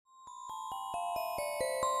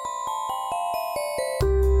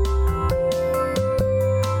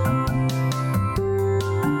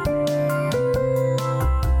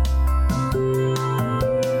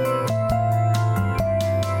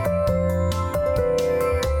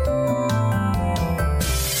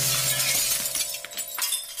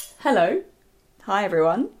Hello. Hi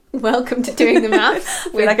everyone. Welcome to Doing the Maths.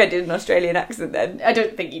 I feel like I did an Australian accent then. I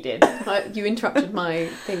don't think you did. You interrupted my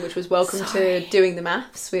thing, which was welcome to Doing the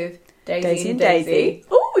Maths with Daisy and Daisy.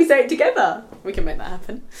 Oh, we say it together. We can make that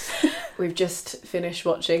happen. We've just finished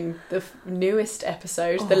watching the newest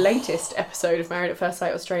episode, the latest episode of Married at First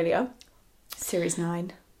Sight Australia. Series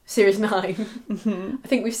 9. Series 9. Mm-hmm. I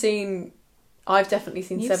think I've definitely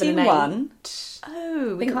seen 7 and 8. One?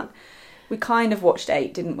 Oh, we kind of watched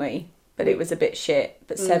 8, didn't we? But it was a bit shit.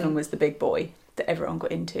 But 7 was the big boy that everyone got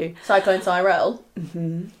into. Cyclone Cyrell.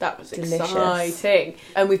 Mm-hmm. That was delicious. Exciting.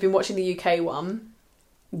 And we've been watching the UK one.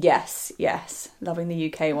 Yes. Loving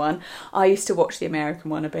the UK one. I used to watch the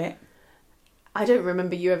American one a bit. I don't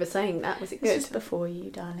remember you ever saying that. Was it good? Just before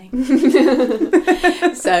you, darling.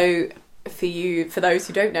 So, for those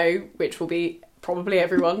who don't know, which will be probably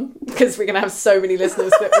everyone, because we're going to have so many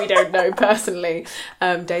listeners that we don't know personally,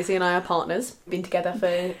 Daisy and I are partners. Been together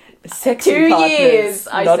for sexy 2 partners, years.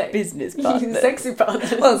 not business partners. Sexy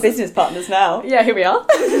partners. Well, business partners now. Yeah, here we are.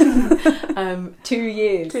 2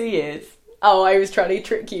 years. 2 years. Oh, I was trying to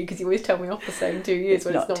trick you because you always tell me off for saying 2 years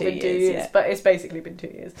when it's not been 2 years. Yeah. But it's basically been 2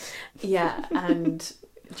 years. Yeah, and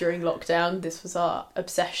during lockdown, this was our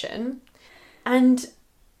obsession. And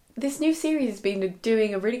this new series has been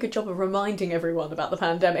doing a really good job of reminding everyone about the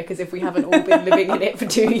pandemic as if we haven't all been living in it for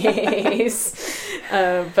 2 years.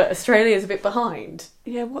 But Australia's a bit behind.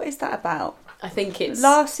 Yeah, what is that about? I think it's...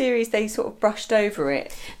 Last series, they sort of brushed over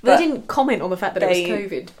it. They didn't comment on the fact that it was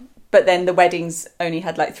COVID. But then the weddings only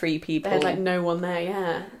had like 3 people. They had no one there,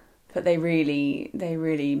 yeah. But they really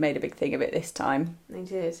made a big thing of it this time. They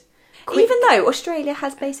did. Even though Australia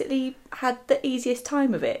has basically had the easiest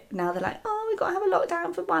time of it. Now they're like, we've got to have a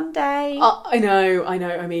lockdown for one day. I know.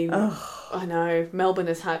 I mean, I know. Melbourne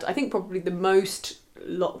has had, I think, probably the most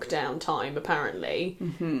lockdown time, apparently.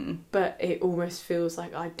 Mm-hmm. But it almost feels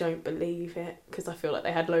like I don't believe it because I feel like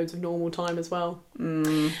they had loads of normal time as well.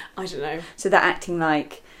 I don't know. So they're acting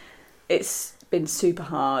like it's been super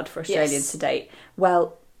hard for Australians to date.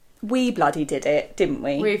 Well, we bloody did it, didn't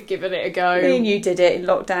we? We've given it a go. Me and you did it in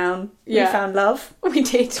lockdown. Yeah. We found love. We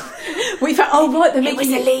did. We found... Oh, right. It was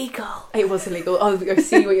illegal. It was illegal. Oh, I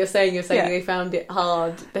see what you're saying. You're saying they found it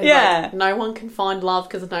hard. They're like, no one can find love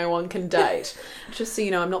because no one can date. Just so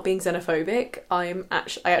you know, I'm not being xenophobic. I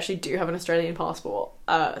actually do have an Australian passport.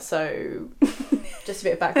 So just a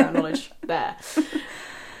bit of background knowledge there.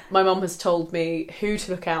 My mum has told me who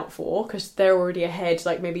to look out for because they're already ahead,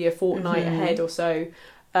 like maybe a fortnight ahead or so,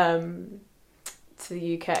 to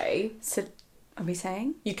the UK. So, are we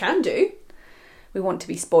saying? You can do. We want to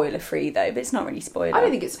be spoiler free though, but it's not really spoiler. I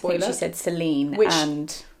don't think it's spoiler. I think she said Celine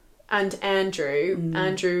and Andrew.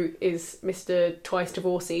 Andrew is Mr. Twice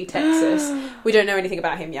Divorcee, Texas. We don't know anything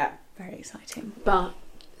about him yet. Very exciting. But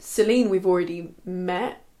Celine we've already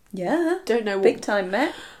met. Yeah. Don't know what... Big time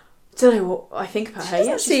met. Don't know what I think about her.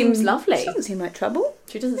 Yeah, she seems lovely. She doesn't seem like trouble.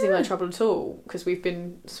 She doesn't seem like trouble at all because we've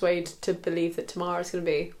been swayed to believe that Tamara's going to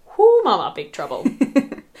be, whoo, mama, big trouble.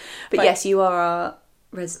 But yes, you are our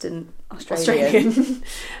resident Australian.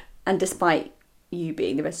 And despite you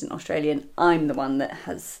being the resident Australian, I'm the one that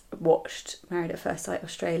has watched Married at First Sight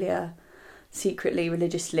Australia secretly,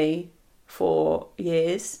 religiously for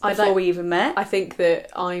years before we even met. I think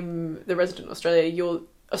that I'm the resident Australian. You're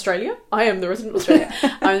Australia? I am the resident Australian.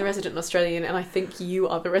 I'm the resident Australian, and I think you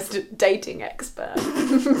are the resident dating expert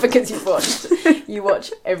because you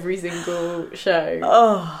watch every single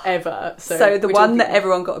show ever. So the one that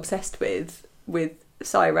everyone got obsessed with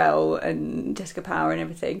Cyrell and Jessica Power and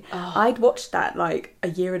everything. I'd watched that like a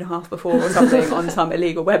year and a half before or something on some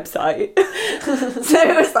illegal website. So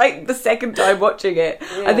it was like the second time watching it.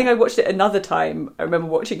 Yeah. I think I watched it another time. I remember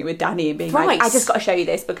watching it with Danny and being like, I just got to show you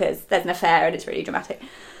this because there's an affair and it's really dramatic.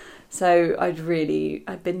 So I'd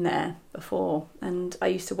been there before and I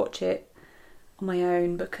used to watch it on my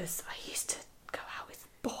own because I used to go out with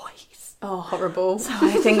boys. Oh, horrible. So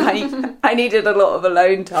I think I needed a lot of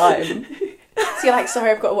alone time. So you're like,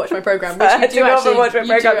 sorry, I've got to watch my programme, which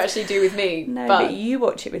you do actually do with me. No, but you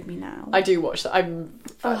watch it with me now. I do watch that.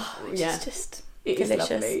 It's just it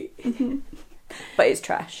delicious. Is lovely. But it's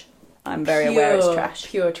trash. I'm very aware it's trash.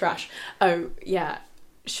 Pure trash. Oh, yeah.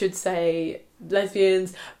 Should say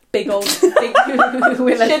lesbians, big old...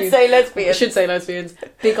 we're lesbians. Should say lesbians.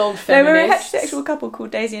 Big old feminists. No, we're a heterosexual couple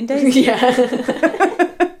called Daisy and Daisy.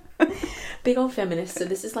 Yeah. Big old feminist, so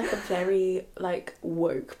this is like a very like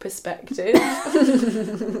woke perspective of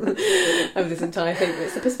this entire thing.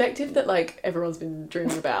 It's the perspective that like everyone's been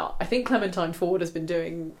dreaming about. I think Clementine Ford has been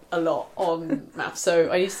doing a lot on maths, so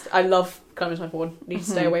I love Clementine Ford. Need to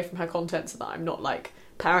stay away from her content so that I'm not like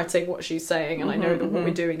parroting what she's saying, and I know that what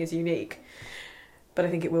we're doing is unique. but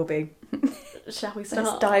I think it will be. Shall we start?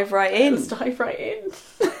 Let's dive right in. Let's dive right in.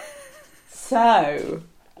 So,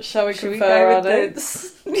 shall we should confer our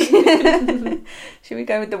notes? Should we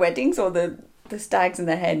go with the weddings or the stags and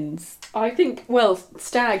the hens? I think, well,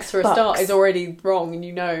 stags for a Bucks. start is already wrong, and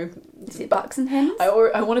you know. Is it bucks and hens?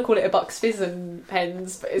 I want to call it a bucks fizz and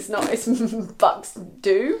hens, but it's not. It's bucks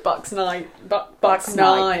night. Bucks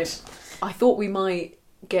night. I thought we might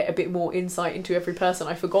get a bit more insight into every person.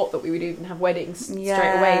 I forgot that we would even have weddings straight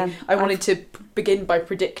away. I wanted to begin by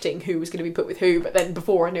predicting who was going to be put with who, but then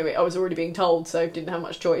before I knew it, I was already being told, so didn't have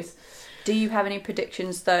much choice. Do you have any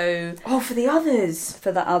predictions though? Oh, for the others.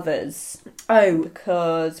 For the others. Oh.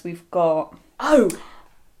 Because we've got... Oh.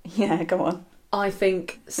 Yeah, go on. I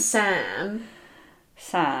think Sam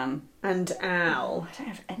and Al. I don't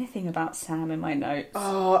have anything about Sam in my notes.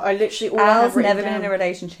 Oh, I literally... Al's never been in a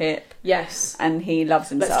relationship. Yes. And he loves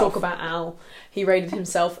himself. Let's talk about Al. He rated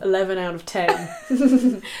himself 11 out of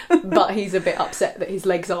 10. But he's a bit upset that his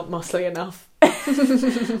legs aren't muscly enough.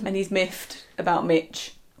 And he's miffed about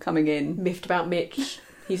Mitch coming in. Miffed about Mitch.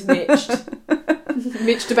 He's mitched.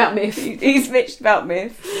 Mitched about Miff. He's mitched about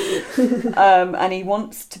Miff. And he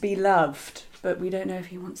wants to be loved, but we don't know if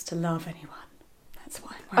he wants to love anyone. That's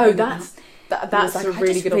why. That's like, a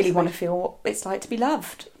really good. I really want to feel what it's like to be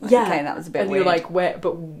loved. Like, yeah, okay, that was a bit and weird. You're like, where?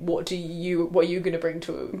 But what are you going to bring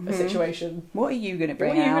to a situation? What are you going to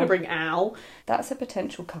bring? What are you going to bring, Al? That's a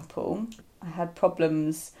potential couple. I had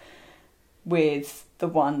problems with the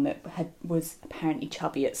one that was apparently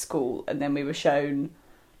chubby at school, and then we were shown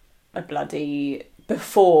a bloody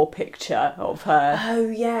before picture of her. Oh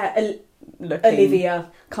yeah, looking. Olivia.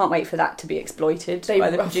 Can't wait for that to be exploited by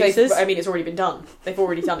the producers. I mean, it's already been done. They've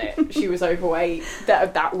already done it. She was overweight.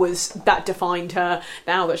 That defined her.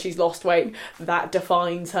 Now that she's lost weight, that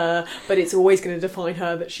defines her. But it's always going to define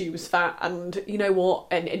her that she was fat. And you know what?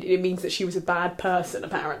 And it means that she was a bad person.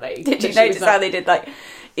 Apparently. Did you notice how they did like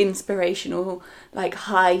inspirational, like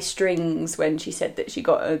high strings when she said that she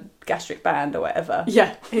got a gastric band or whatever?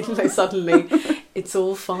 Yeah. Like suddenly, it's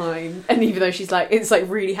all fine. And even though she's like, it's like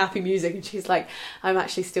really happy music, and she's like, I'm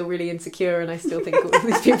actually still really insecure, and I still think all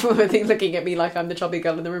these people are looking at me like I'm the chubby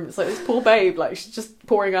girl in the room. It's like, this poor babe, like she's just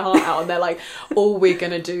pouring her heart out, and they're like, all we're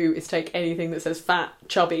gonna do is take anything that says fat,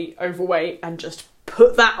 chubby, overweight, and just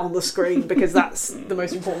put that on the screen because that's the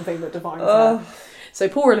most important thing that defines her. So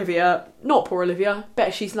poor Olivia, not poor Olivia,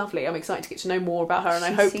 bet she's lovely. I'm excited to get to know more about her, and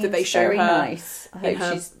I hope that they show her nice. I hope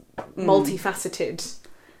her she's multifaceted.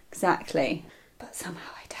 Exactly, but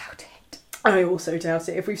somehow I doubt it. I also doubt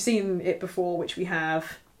it. If we've seen it before, which we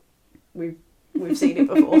have, we've seen it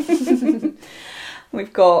before.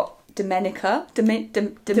 We've got Domenica.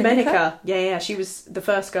 Domenica. Yeah. She was the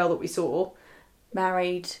first girl that we saw.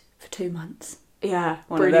 Married for 2 months. Yeah,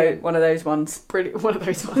 one of those ones. Brilliant. One of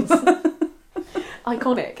those ones.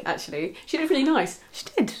 Iconic, actually. She did really nice. She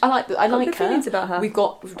did. I like her. Feelings about her.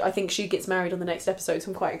 I think she gets married on the next episode, so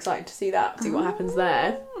I'm quite excited to see that. See what happens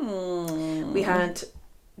there. We had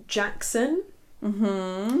Jackson,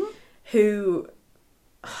 who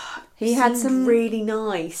he had some really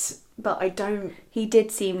nice, but I don't. He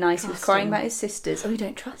did seem nice. He was crying about his sisters. Oh, we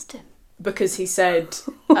don't trust him because he said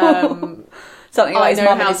something like I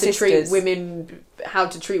know how to treat women. How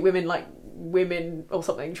to treat women like women or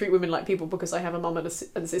something. Treat women like people because I have a mum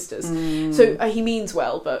and sisters. So he means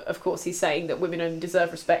well, but of course he's saying that women only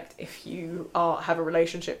deserve respect if you have a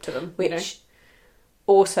relationship to them. Which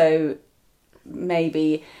also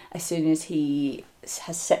maybe as soon as he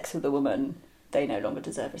has sex with a woman, they no longer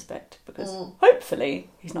deserve respect because hopefully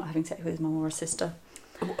he's not having sex with his mum or a sister.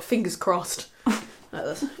 Fingers crossed.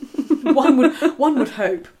 One would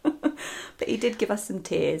hope. But he did give us some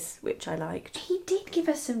tears, which I liked. He did give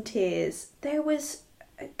us some tears. There was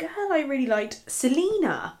a girl I really liked,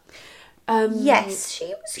 Selena. Yes,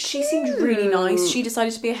 she seemed really nice. She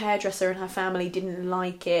decided to be a hairdresser and her family didn't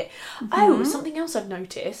like it. Oh, something else I've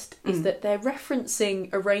noticed is that they're referencing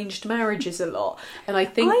arranged marriages a lot, and I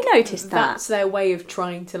think I noticed that's their way of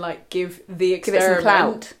trying to like give the experiment. Give it some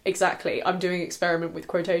clout. Exactly. I'm doing experiment with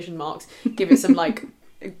quotation marks. Give it some like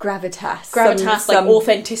gravitas, like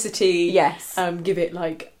authenticity. Yes. Give it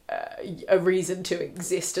like a reason to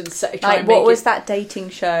exist and try like and make what was that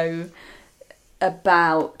dating show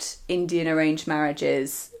about Indian arranged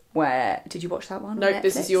marriages? Where did you watch that one? No,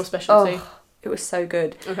 this is your specialty. It was so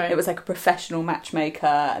good. Okay. It was like a professional matchmaker,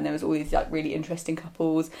 and there was all these like really interesting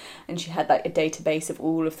couples, and she had like a database of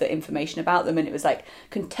all of the information about them, and it was like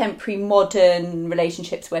contemporary modern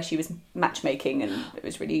relationships where she was matchmaking, and it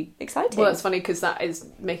was really exciting. Well, that's funny because that is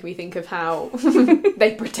making me think of how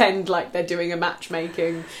they pretend like they're doing a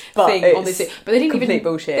matchmaking thing on this, but they didn't even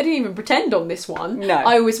bullshit. They didn't even pretend on this one. No,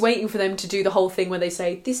 I was waiting for them to do the whole thing where they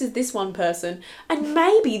say this is this one person, and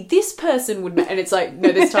maybe this person would, and it's like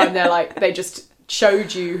no, this time they're like they just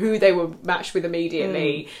showed you who they were matched with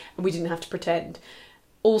immediately, and we didn't have to pretend.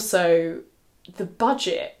 Also, the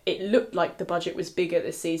budget, it looked like the budget was bigger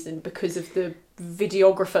this season because of the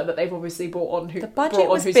videographer that they've obviously brought on. The budget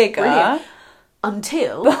was bigger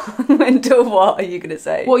until what are you going to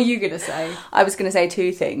say? What are you going to say? I was going to say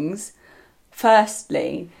two things.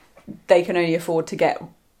 Firstly, they can only afford to get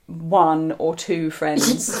 1 or 2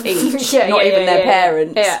 friends each, not even their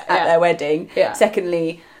parents at their wedding. Yeah.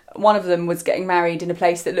 Secondly, one of them was getting married in a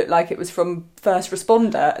place that looked like it was from First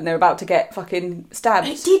Responder, and they're about to get fucking stabbed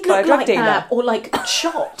it did by look a drug like dealer. That, or like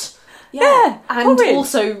shot. Yeah, and horrid.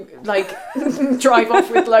 Also like drive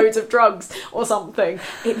off with loads of drugs or something.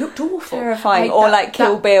 It looked awful, terrifying. Or like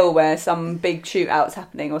Kill Bill, where some big shootout's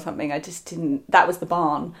happening or something. I just didn't. That was the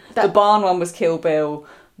barn. The barn one was Kill Bill.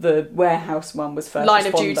 The warehouse one was First Line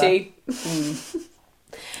Responder. of Duty.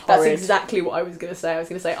 That's exactly what I was going to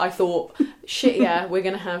say. I thought, shit, yeah, we're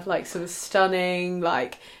going to have like some stunning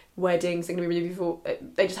like weddings. They're going to be really beautiful.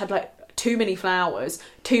 They just had like too many flowers,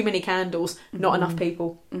 too many candles, not enough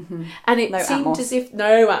people. Mm-hmm. And it seemed as if,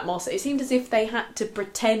 no atmos, it seemed as if they had to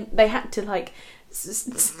pretend, they had to like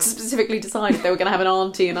specifically decide if they were going to have an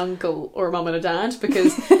auntie, an uncle, or a mum and a dad,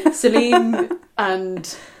 because Celine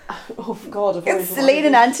and... Oh God! Celine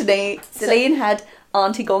and Anthony. Celine had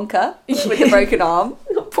Auntie Gonka with a broken arm.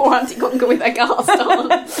 Poor Auntie Gonka with her cast on.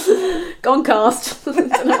 Goncast. I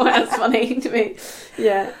don't know why that's funny to me.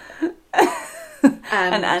 Yeah.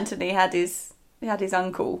 And Anthony had his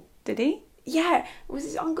uncle. Did he? Yeah. Was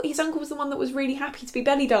his uncle? His uncle was the one that was really happy to be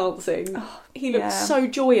belly dancing. Oh, he looked so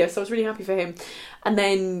joyous. I was really happy for him. And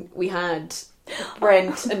then we had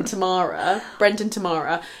Brent and Tamara,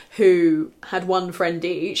 who had one friend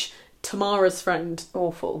each. Tamara's friend,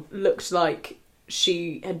 awful, looked like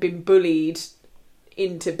she had been bullied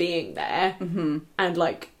into being there, and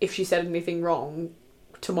like if she said anything wrong,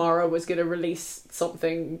 Tamara was going to release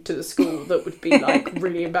something to the school that would be like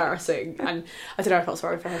really embarrassing. And I don't know, I felt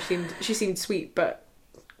sorry for her. She seemed sweet, but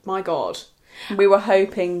my God, we were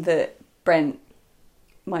hoping that Brent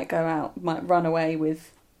might run away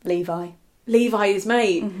with Levi. Levi, his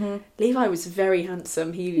mate. Mm-hmm. Levi was very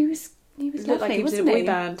handsome. He was looked lovely, like he was in a boy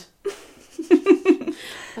band.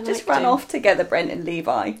 Just run off together, Brent and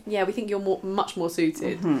Levi. Yeah, we think you're much more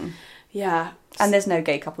suited. Mm-hmm. Yeah. And there's no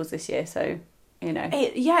gay couples this year, so, you know.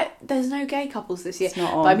 There's no gay couples this year. It's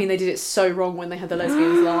not on. But I mean, they did it so wrong when they had the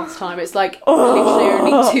lesbians last time. It's like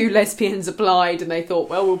literally only 2 lesbians applied, and they thought,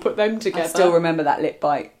 well, we'll put them together. I still remember that lip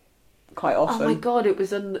bite quite often. Oh my God, it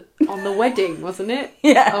was on the wedding, wasn't it?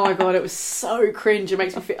 Yeah. Oh my God, it was so cringe. It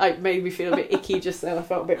made me feel a bit icky just then. I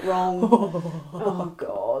felt a bit wrong. Oh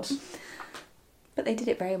God. But they did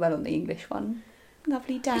it very well on the English one.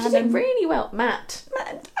 Lovely Dan. They did it really well. Matt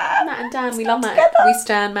and Dan. We love Matt. Together. We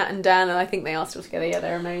stand Matt and Dan, and I think they are still together. Yeah,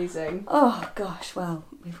 they're amazing. Oh gosh, well,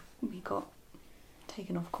 we got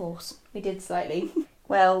taken off course. We did slightly.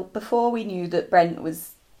 Well, before we knew that Brent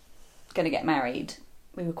was going to get married,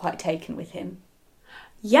 we were quite taken with him.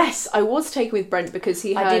 Yes, I was taken with Brent because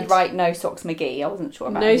I did write No Socks McGee. I wasn't sure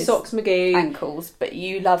about his Socks McGee ankles, but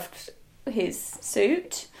you loved his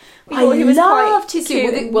suit. I loved his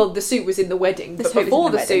suit. Well, the suit was in the wedding, but before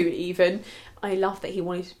the suit even, I loved that he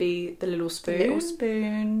wanted to be the little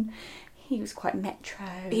spoon. He was quite metro.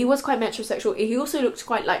 He was quite metrosexual. He also looked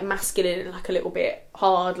quite like masculine and like a little bit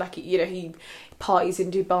hard. Like, you know, he parties in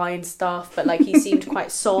Dubai and stuff, but like he seemed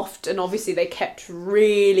quite soft. And obviously they kept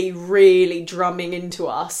really, really drumming into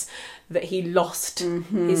us that he lost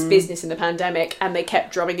his business in the pandemic, and they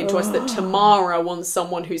kept drumming into us that Tamara wants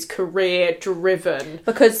someone who's career driven,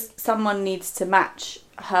 because someone needs to match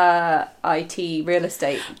her IT real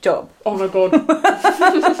estate job. Oh my God.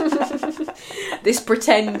 This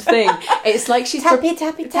pretend thing. It's like she's tappy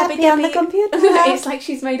on the computer. It's like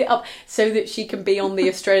she's made it up so that she can be on the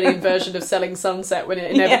Australian version of Selling Sunset when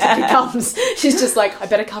it inevitably comes. She's just like, I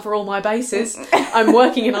better cover all my bases. I'm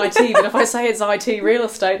working in IT, but if I say it's IT real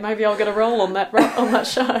estate, maybe I'll get a role on that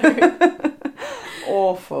show.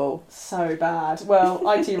 Awful. So bad. Well,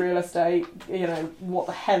 IT real estate, you know, what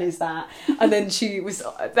the hell is that? And then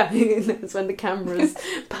that's when the cameras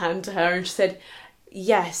panned to her and she said,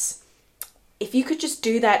 yes, if you could just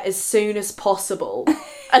do that as soon as possible.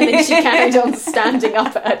 And then she carried on standing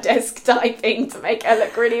up at her desk typing to make her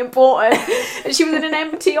look really important. And she was in an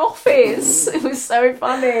empty office. It was so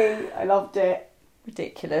funny. I loved it.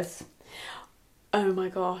 Ridiculous. Oh my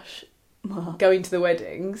gosh. What? Going to the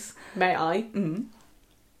weddings, may I?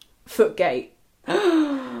 Footgate.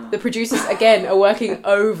 The producers, again, are working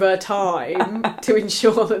overtime to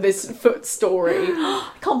ensure that this foot story...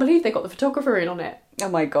 I can't believe they got the photographer in on it. Oh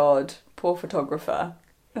my God. Poor photographer.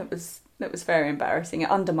 That was very embarrassing.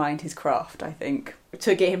 It undermined his craft, I think.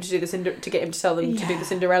 To get him to do to get him to tell them to do the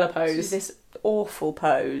Cinderella pose. This awful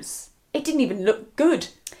pose. It didn't even look good.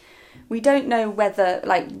 We don't know whether,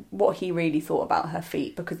 like, what he really thought about her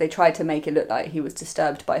feet, because they tried to make it look like he was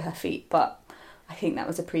disturbed by her feet, but I think that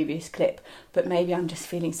was a previous clip. But maybe I'm just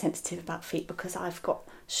feeling sensitive about feet because I've got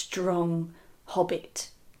strong Hobbit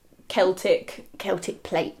Celtic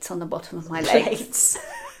plates on the bottom of my legs.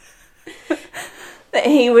 That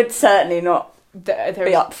he would certainly not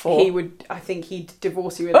be up for. I think he'd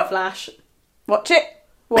divorce you in a flash. Watch it.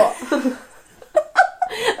 What?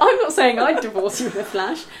 I'm not saying I'd divorce you in a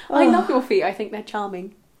flash. I love your feet. I think they're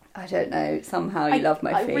charming. I don't know. Somehow you love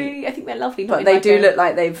my feet. I think they're lovely. But they do look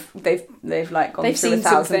like they've like gone through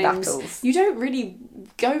 1,000 battles. You don't really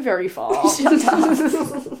go very far. Shut up.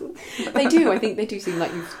 They do. I think they do seem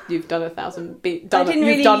like you've done 1,000. You've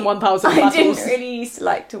done 1,000 battles. I didn't really used to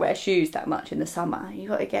like to wear shoes that much in the summer. You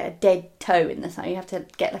got to get a dead toe in the summer. You have to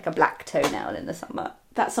get like a black toenail in the summer.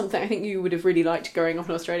 That's something I think you would have really liked growing up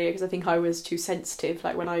in Australia, because I think I was too sensitive,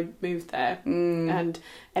 like when I moved there, and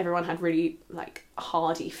everyone had really like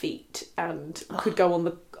hardy feet and could go on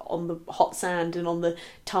the hot sand and on the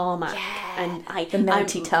tarmac, and the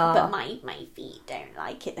melty tar. But my feet don't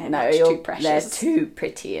like it. They're too precious. They're too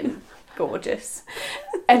pretty and gorgeous.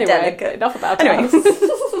 Anyway, delicate. Enough about us.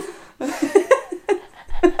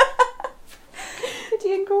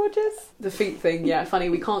 And gorgeous. The feet thing, yeah, funny.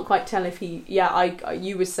 We can't quite tell if he. Yeah,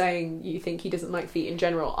 you were saying you think he doesn't like feet in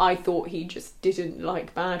general. I thought he just didn't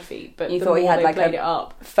like bad feet, but you thought he had like a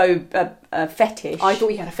fetish. I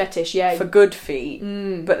thought he had a fetish, yeah, for good feet,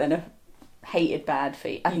 but then hated bad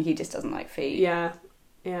feet. I think he just doesn't like feet. Yeah,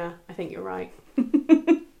 I think you're right.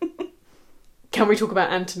 Can we talk about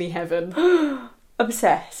Anthony Heaven?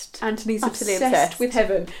 Obsessed. Anthony's obsessed with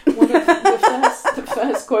heaven. One of the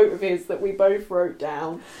first quote of his that we both wrote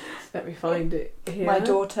down. Let me find it here. My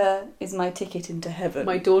daughter is my ticket into heaven.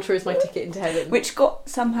 My daughter is my ticket into heaven. Which got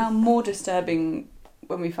somehow more disturbing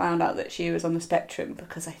when we found out that she was on the spectrum,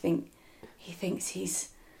 because I think he thinks he's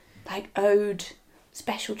like owed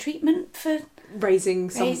special treatment for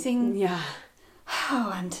raising. Yeah.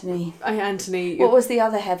 Oh, Anthony. Anthony. What was the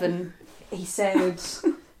other heaven? He said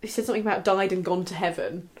something about died and gone to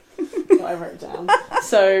heaven. What I wrote down.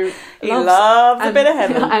 So he loves a bit of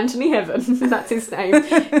heaven. Anthony Heaven, that's his name,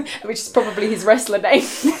 which is probably his wrestler name.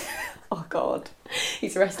 Oh God,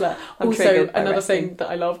 he's a wrestler. I'm also, another thing that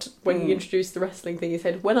I loved when he introduced the wrestling thing, he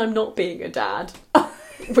said, "When I'm not being a dad,"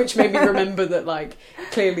 which made me remember that like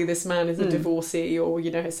clearly this man is a divorcee, or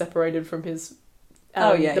has separated from his.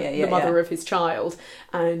 The mother of his child,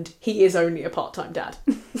 and he is only a part-time dad.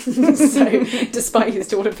 So despite his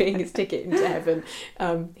daughter being his ticket into heaven,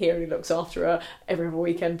 he only looks after her every other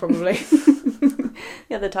weekend probably.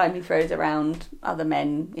 The other time he throws around other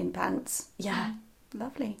men in pants. Yeah.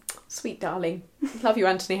 Lovely. Sweet darling. Love you,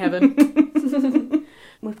 Anthony Heaven.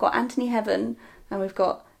 We've got Anthony Heaven and we've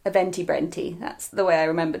got Eventy Brenty. That's the way I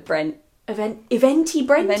remembered Brent. Eventy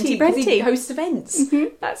Brenty. He hosts events.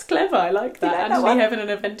 Mm-hmm. That's clever. I like that. Anthony Heaven and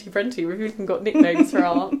Eventy Brenty. We've even got nicknames for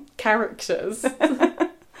our characters.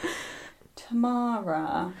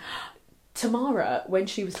 Tamara, when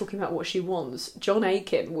she was talking about what she wants, John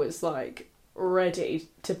Aiken was like ready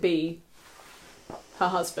to be her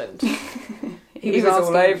husband. He was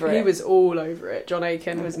all over it. He was all over it. John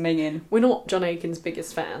Aiken. He was minging. We're not John Aiken's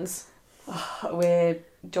biggest fans. We're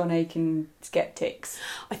John Aiken skeptics.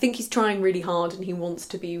 I think he's trying really hard and he wants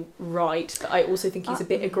to be right, but I also think he's a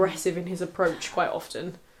bit aggressive in his approach quite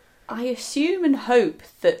often. I assume and hope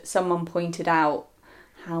that someone pointed out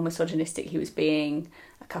how misogynistic he was being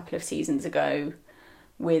a couple of seasons ago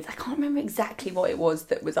with, I can't remember exactly what it was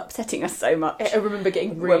that was upsetting us so much. I remember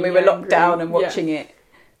getting really when we were locked angry. down and watching it.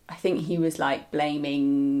 I think he was like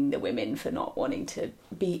blaming the women for not wanting to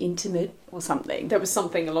be intimate or something. There was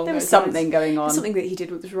something along there those was something lines. Going on. There's something that he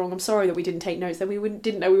did was wrong. I'm sorry that we didn't take notes. Then we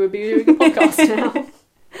didn't know we would be doing a podcast now.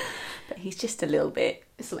 But he's just a little bit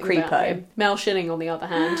something creepo. Mel Shilling, on the other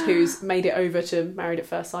hand, who's made it over to Married at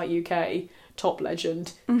First Sight UK, top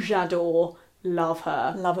legend. J'adore, love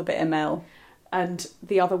her. Love a bit of Mel. And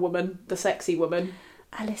the other woman, the sexy woman.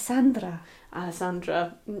 Alessandra.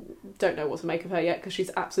 Don't know what to make of her yet because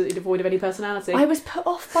she's absolutely devoid of any personality. I was put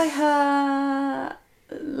off by her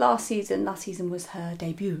last season. Last season was her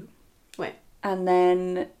debut. Wait. And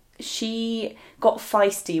then she got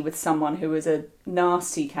feisty with someone who was a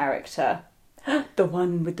nasty character. The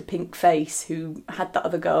one with the pink face who had the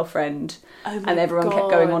other girlfriend. Oh my and everyone God.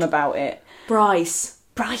 kept going on about it. Bryce.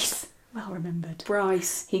 Well remembered.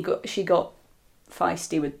 Bryce. She got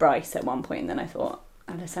feisty with Bryce at one point, and then I thought,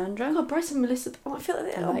 Alessandra? God, Bryce and Melissa. Oh, I feel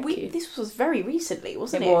like this was very recently,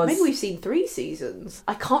 wasn't it? It was. Maybe we've seen 3 seasons.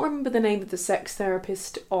 I can't remember the name of the sex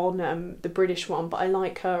therapist on the British one, but I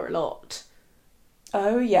like her a lot.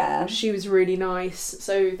 Oh, yeah. She was really nice,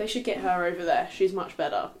 so they should get her over there. She's much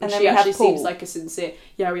better. And then she we have actually Paul. seems like a sincere...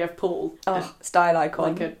 Yeah, we have Paul. Oh, style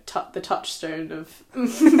icon. Like the touchstone of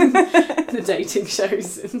the dating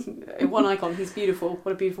shows. One icon, he's beautiful.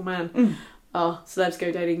 What a beautiful man. Mm. Oh, celebs go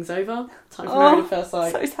dating's over. Time for Married at First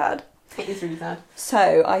Sight. So sad. It is really sad.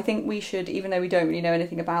 So, I think we should, even though we don't really know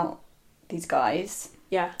anything about these guys,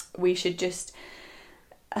 Yeah. we should just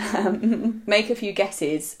make a few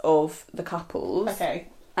guesses of the couples. Okay.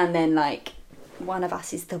 And then, like, one of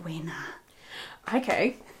us is the winner.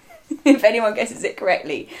 Okay. If anyone guesses it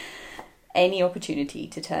correctly, any opportunity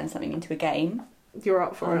to turn something into a game, You're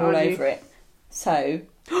up for I'm it, all aren't you? over it. So,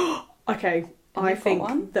 Okay. I you've got one?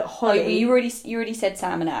 think that oh, Holly... you already said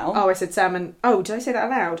Sam and Al. Oh, I said Sam and... Oh, did I say that out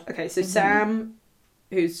loud? Okay, so Sam,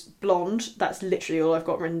 who's blonde, that's literally all I've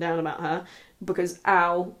got written down about her. Because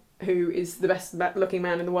Al, who is the best looking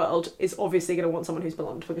man in the world, is obviously going to want someone who's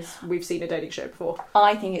blonde because we've seen a dating show before.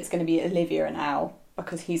 I think it's going to be Olivia and Al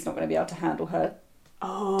because he's not going to be able to handle her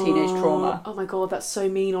teenage trauma. Oh my God, that's so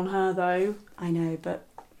mean on her though. I know, but...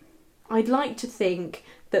 I'd like to think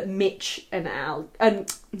that Mitch and Al...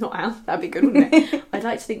 not Al, that'd be good, wouldn't it? I'd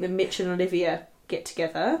like to think that Mitch and Olivia get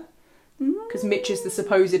together. Because Mitch is the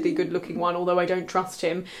supposedly good-looking one, although I don't trust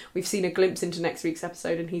him. We've seen a glimpse into next week's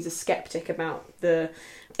episode and he's a sceptic about the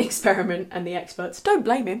experiment and the experts. Don't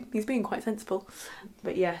blame him, he's being quite sensible.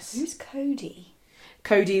 But yes. Who's Cody?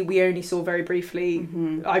 Cody, we only saw very briefly.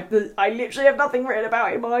 I literally have nothing written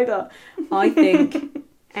about him either. I think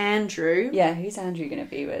Andrew... Yeah, who's Andrew going to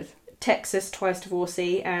be with? Texas twice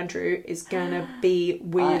divorcee Andrew is going to be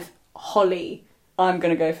with Holly. I'm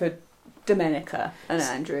going to go for Domenica and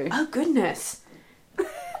Andrew. Oh, goodness.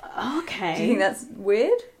 Okay. Do you think that's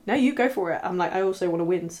weird? No, you go for it. I'm like, I also want to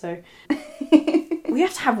win, so... We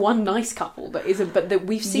have to have one nice couple that isn't, but that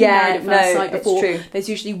we've seen Married at First Sight before. It's true. There's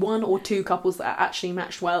usually 1 or 2 couples that are actually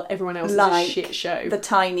matched well. Everyone else like is a shit show. The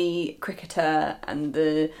tiny cricketer and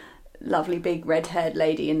the lovely big red-haired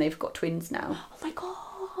lady, and they've got twins now. Oh my God,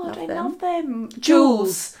 Love love them.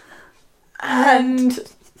 Jules. And...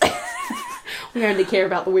 We only care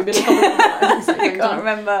about the women a couple of times. I can't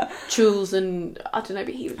remember. Jules and I don't know,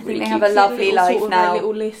 but he was really they cute. have a lovely life sort of now. A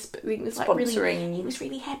little lisp. I think it was like Sponsoring. he was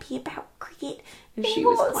really happy about cricket, and He she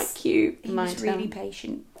was was. quite cute. He was really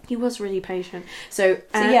patient. He was really patient. So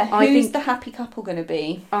yeah, I who's think the happy couple going to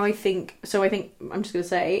be? I think I'm just going to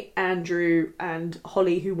say Andrew and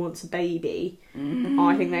Holly, who wants a baby.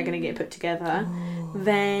 I think they're going to get put together.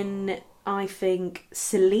 Then I think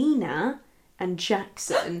Selena and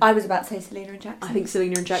Jackson. I was about to say Selena and Jackson. I think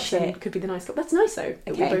Selena and Jackson could be the nice couple. That's nice though.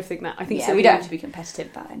 That we both think that. I think yeah, Selena... we don't have to be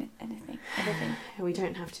competitive about anything. Everything. We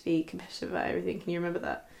don't have to be competitive about everything. Can you remember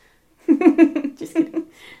that? Just kidding.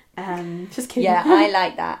 Just kidding. Yeah, I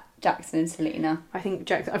like that. Jackson and Selena. I think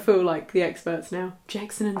Jackson... I feel like the experts now.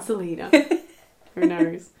 Jackson and Selena. Who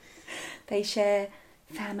knows? They share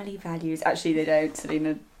family values. Actually, they don't.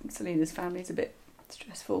 Selena's family's a bit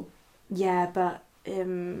stressful. Yeah, but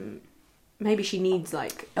maybe she needs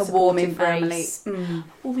like a warm embrace. Warm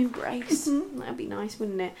Mm. embrace. That'd be nice,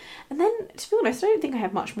 wouldn't it? And then, to be honest, I don't think I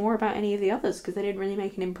have much more about any of the others because they didn't really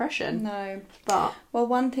make an impression. No. But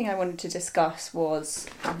one thing I wanted to discuss was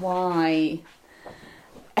why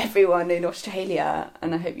everyone in Australia,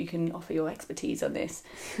 and I hope you can offer your expertise on this,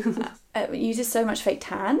 uses so much fake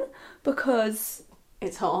tan because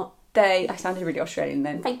it's hot. I sounded really Australian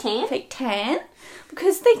then. Fake tan? Fake tan.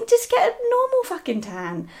 Because they just get a normal fucking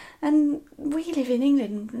tan. And we live in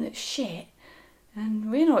England and it's shit. And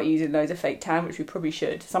we're not using loads of fake tan, which we probably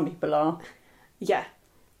should. Some people are. Yeah.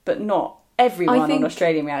 But not everyone on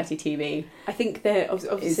Australian reality TV. I think there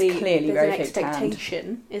obviously is clearly there's very an fake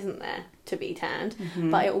expectation, isn't there, to be tanned.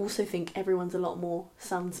 But I also think everyone's a lot more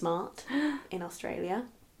sun smart in Australia.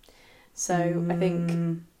 So I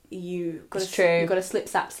think you've got a slip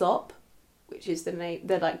sap slop, which is the name,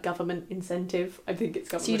 like government incentive. I think it's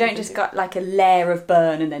government. So you don't just got like a layer of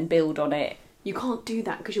burn and then build on it. You can't do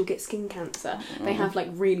that because you'll get skin cancer. They have like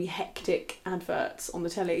really hectic adverts on the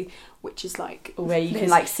telly, which is like where you can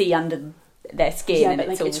like see under their skin. Yeah, but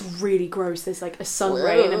like it's really gross. There's like a sun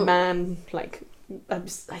ray and a man like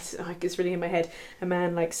it's really in my head. A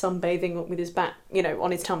man like sunbathing with his back, you know,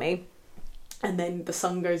 on his tummy, and then the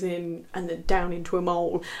sun goes in and then down into a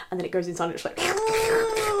mole, and then it goes inside and it's like.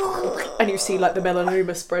 And you see like the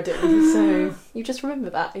melanoma spreading, so you just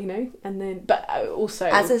remember that, you know. And then, but also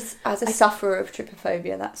as a sufferer of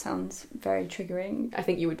trypophobia, that sounds very triggering. I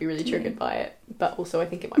think you would be really triggered by it, but also I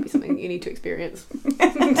think it might be something that you need to experience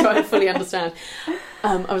to fully understand.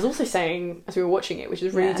 I was also saying as we were watching it, which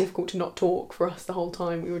was really difficult to not talk for us the whole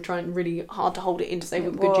time. We were trying really hard to hold it in to save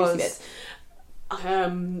all the good juicy bits.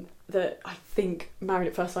 That I think Married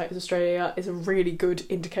at First Sight as Australia is a really good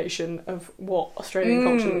indication of what Australian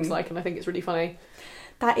culture looks like, and I think it's really funny.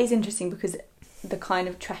 That is interesting because the kind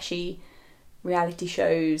of trashy reality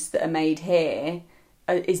shows that are made here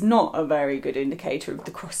is not a very good indicator of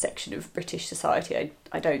the cross-section of British society,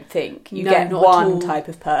 I don't think. You get one type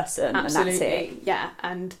of person. Absolutely. And that's it. Yeah,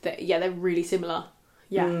 and they're really similar.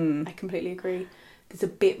 Yeah, I completely agree. There's a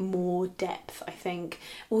bit more depth, I think.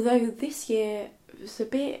 Although this year was a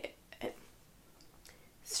bit...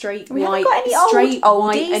 straight, white,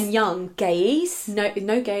 and young. Gays?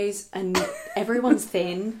 No gays, and everyone's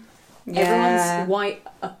thin. Everyone's white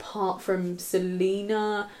apart from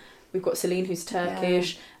Selena. We've got Celine who's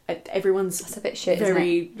Turkish. Everyone's That's a bit shit,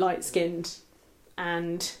 very light-skinned,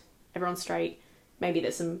 and everyone's straight. Maybe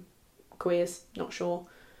there's some queers, not sure.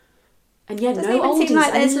 And doesn't even oldies. Seem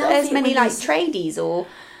like there's as many like tradies or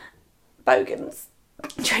bogans.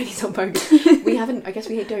 Tradies or bogans. I guess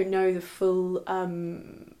we don't know the full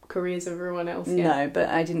careers of everyone else yet. No, but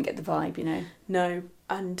I didn't get the vibe, you know. No,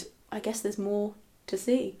 and I guess there's more to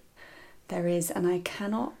see. There is, and I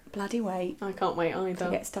cannot bloody wait. I can't wait either.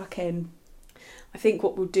 To get stuck in. I think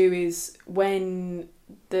what we'll do is when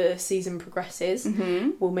the season progresses,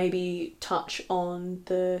 we'll maybe touch on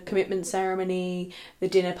the commitment ceremony, the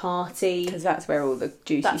dinner party. Because that's where all the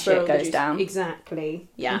juicy shit goes down. Exactly,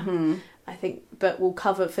 yeah. I think, but we're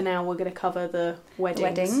going to cover the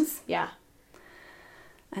weddings. Yeah.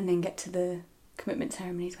 And then get to the commitment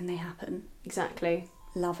ceremonies when they happen. Exactly.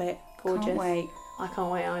 Love it. Gorgeous. Can't wait. I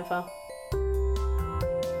can't wait either.